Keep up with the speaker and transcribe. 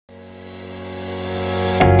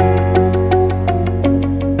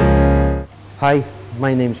Hi,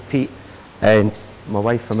 my name's Pete, and my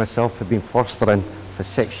wife and myself have been fostering for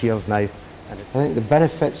 6 years now. And I think the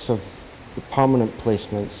benefits of the permanent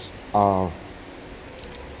placements are,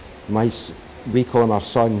 we call him our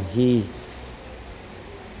son, he's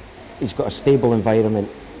got a stable environment.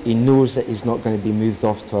 He knows that he's not going to be moved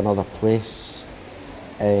off to another place,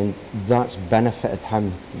 and that's benefited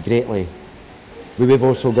him greatly. We've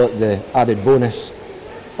also got the added bonus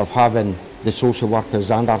of having the social workers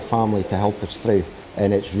and our family to help us through,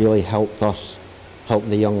 and it's really helped us help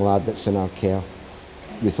the young lad that's in our care.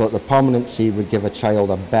 We thought the permanency would give a child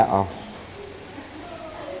a better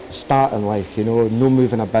start in life, you know, no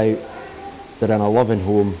moving about. They're in a loving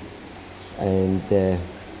home, and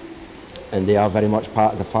they are very much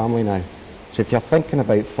part of the family now. So if you're thinking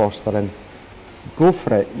about fostering, go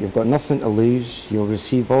for it. You've got nothing to lose. You'll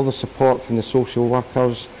receive all the support from the social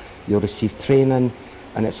workers, you'll receive training,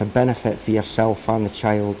 and it's a benefit for yourself and the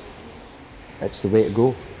child. It's the way to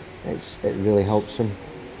go. It really helps them.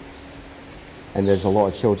 And there's a lot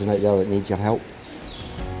of children out there that need your help.